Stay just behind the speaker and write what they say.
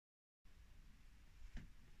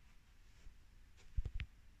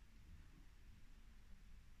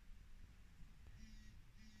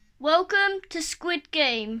Welcome to Squid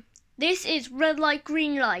Game. This is red light,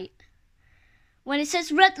 green light. When it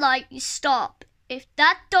says red light, you stop. If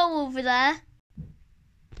that door over there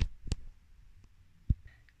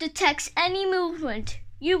detects any movement,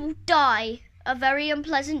 you will die a very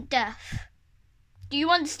unpleasant death. Do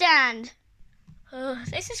you understand?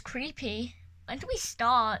 This is creepy. When do we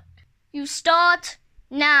start? You start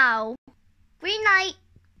now. Green light.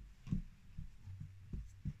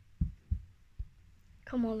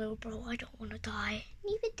 Come on, little bro. I don't want to die.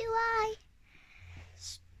 Neither do I.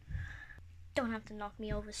 Don't have to knock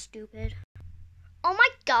me over, stupid. Oh my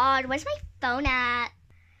god, where's my phone at?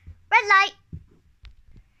 Red light.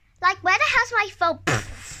 Like, where the hell's my phone?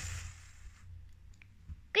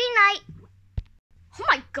 Green light. Oh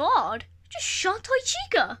my god. You just shot Toy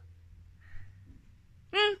Chica.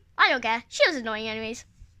 I don't care. She was annoying anyways.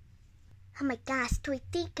 Oh my gosh, Toy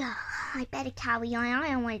Chica. I better carry on. I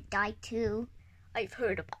don't want to die too. I've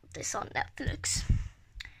heard about this on Netflix.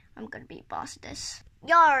 I'm gonna be boss of this.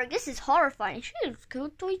 Yar, this is horrifying. She was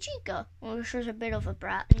killed Toy Chica. Well, she's a bit of a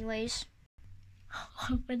brat anyways.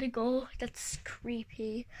 I better go. That's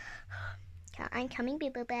creepy. I'm coming,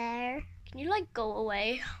 Boo Bear. Can you, like, go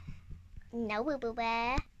away? No, Boo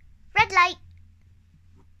Bear. Red light.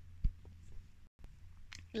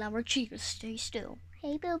 Glamour Chica, stay still.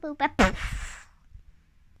 Hey, Boo Bear.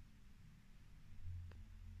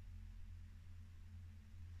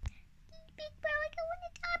 Big bro, I don't want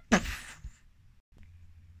to die.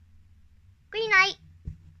 Green light.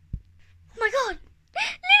 Oh my god!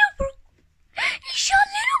 Little bro! He shot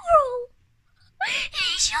little bro!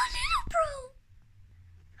 He shot little bro!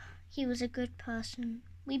 He was a good person.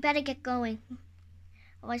 We better get going.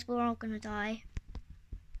 Otherwise we're all gonna die.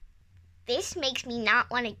 This makes me not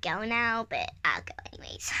want to go now, but I'll go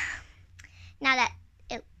anyways. Now that...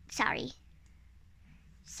 Oh, sorry.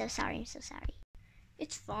 So sorry, I'm so sorry.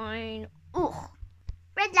 It's fine. Ooh.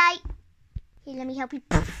 Red light. Here, let me help you.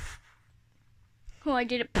 Oh, I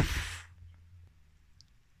did it.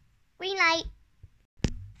 Green light.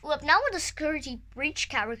 Well, now all the security breach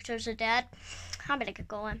characters are dead, I better get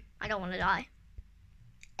going. I don't want to die.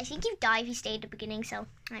 I think you'd die if you stayed at the beginning, so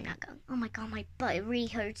I'm not going. Oh my god, my butt, it really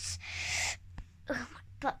hurts. Oh, my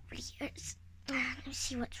butt really hurts. Let me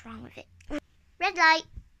see what's wrong with it. Red light.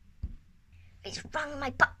 What's wrong with my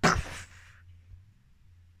butt?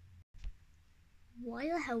 Why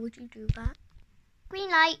the hell would you do that?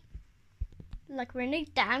 Green light. Like, we're in a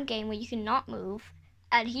damn game where you cannot move,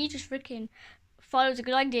 and he just freaking thought it was a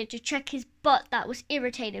good idea to check his butt that was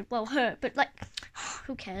irritated, well, hurt, but like,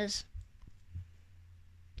 who cares?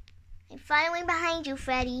 I'm following behind you,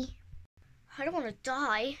 Freddy. I don't want to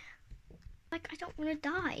die. Like, I don't want to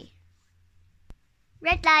die.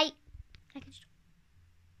 Red light. I can just...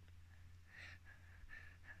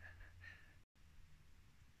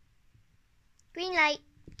 Green light.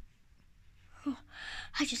 Oh,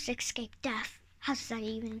 I just escaped death. How does that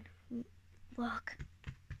even work?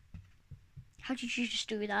 How did you just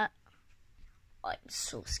do that? I'm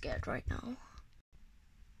so scared right now.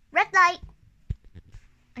 Red light.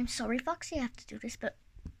 I'm sorry, Foxy, I have to do this, but...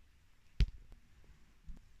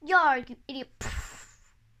 Yar, you idiot.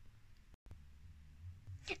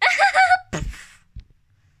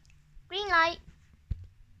 Green light.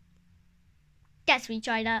 Guess we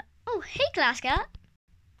try that. Oh, hey, Glass Cat.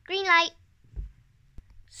 Green light.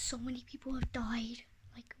 So many people have died.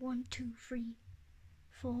 Like 1, 2, 3,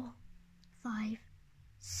 4, 5,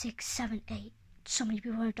 6, 7, 8. So many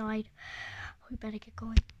people have died. We better get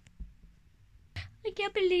going. I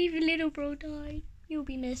can't believe little bro died. You'll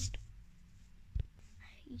be missed.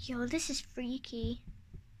 Yo, this is freaky.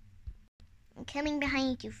 I'm coming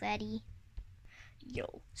behind you, Freddy.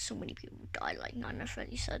 Yo, so many people died. Like Nana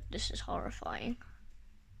Freddy said, this is horrifying.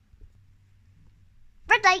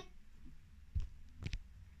 Red light.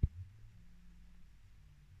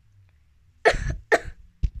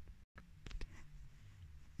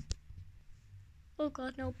 Oh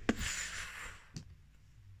god, no.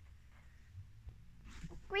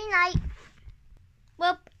 Green light.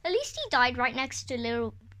 Well, at least he died right next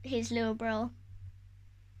to his little bro.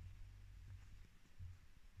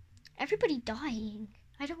 Everybody dying.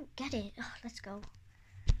 I don't get it. Oh, let's go.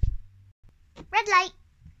 Red light.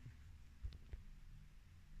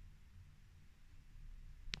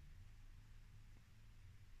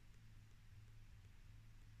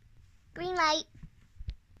 Green light.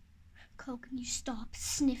 Cole, can you stop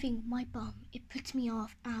sniffing my bum? It puts me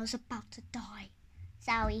off and I was about to die.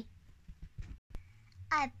 Sorry.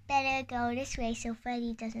 I better go this way so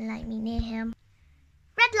Freddy doesn't like me near him.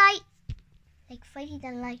 Red light. Like Freddy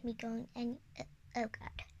doesn't like me going any... oh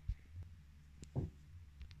god.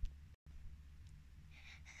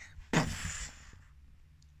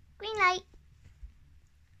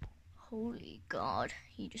 Holy God,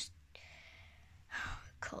 he just...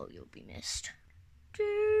 Cole, you'll be missed.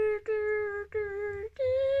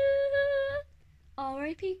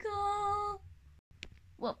 R.I.P. Cole.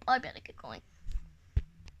 Well, I better get going.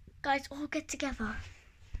 Guys, all get together.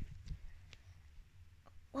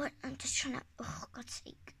 What? I'm just trying to... Oh, God's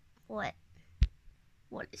sake. What?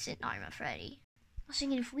 What is it, Nightmare Freddy? I was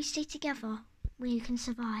thinking if we stay together, we can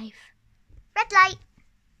survive. Red light.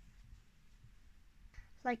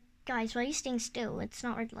 Like, guys, why are you staying still? It's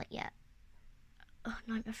not red light yet. Oh,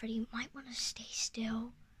 Nightmare Freddy, you might want to stay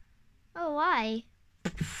still. Oh, why?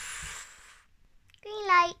 Green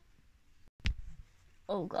light.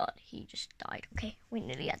 Oh God, he just died. Okay, we're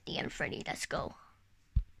nearly at the end, Freddy. Let's go.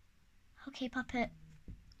 Okay, Puppet.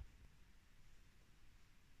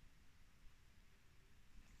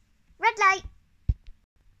 Red light.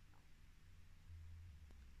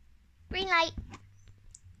 Green light.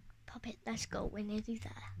 Puppet, let's go. We're nearly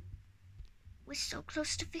there. We're so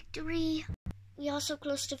close to victory. We are so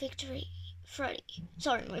close to victory. Freddy.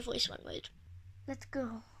 Sorry, my voice went weird. Let's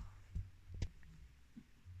go.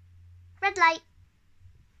 Red light.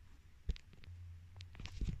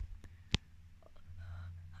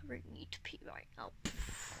 I really need to pee right now.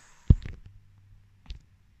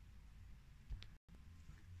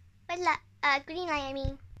 Red light. Green light, I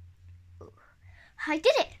mean. I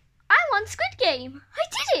did it! I won Squid Game! I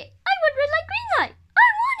did it! I won red light, green light! I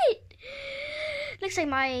won it! Looks like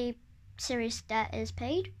my serious debt is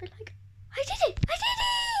paid, but like, I did it! I did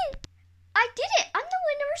it! I did it! I'm the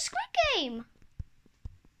winner of Squid Game!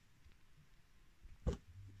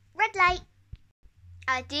 Red light.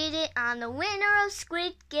 I did it! I'm the winner of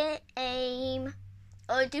Squid Game!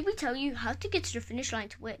 Oh, did we tell you how to get to the finish line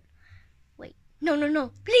to win? Wait, no,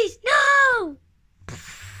 please, no!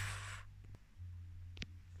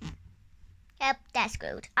 Yep, that's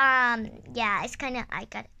screwed. Yeah, it's kind of, I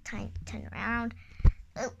got to turn around.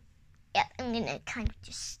 Oh, yep, I'm gonna kind of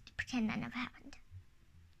just pretend that never happened.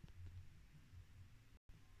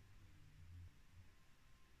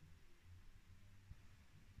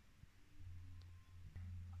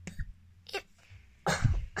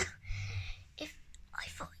 If I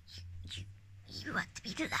thought you had to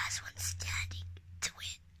be the last one standing to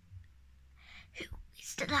win. Who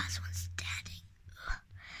is the last one standing?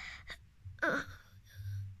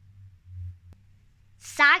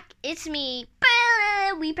 Zach, it's me.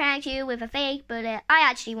 We pranked you with a fake bullet. I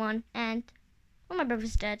actually won, and well, my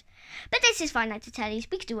brother's dead. But this is Five Nights at Teddy's.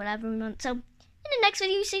 We can do whatever we want. So, in the next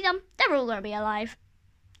video you see them, they're all gonna be alive.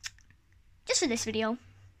 Just for this video,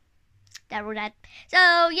 they're all dead.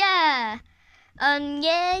 So yeah,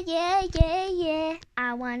 yeah.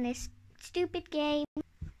 I won this stupid game.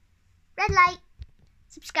 Red light.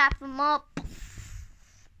 Subscribe for more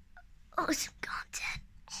awesome content.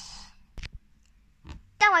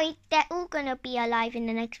 Don't worry, they're all gonna be alive in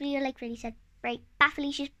the next video, like Freddy said. Right, bye,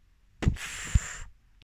 Felicia's.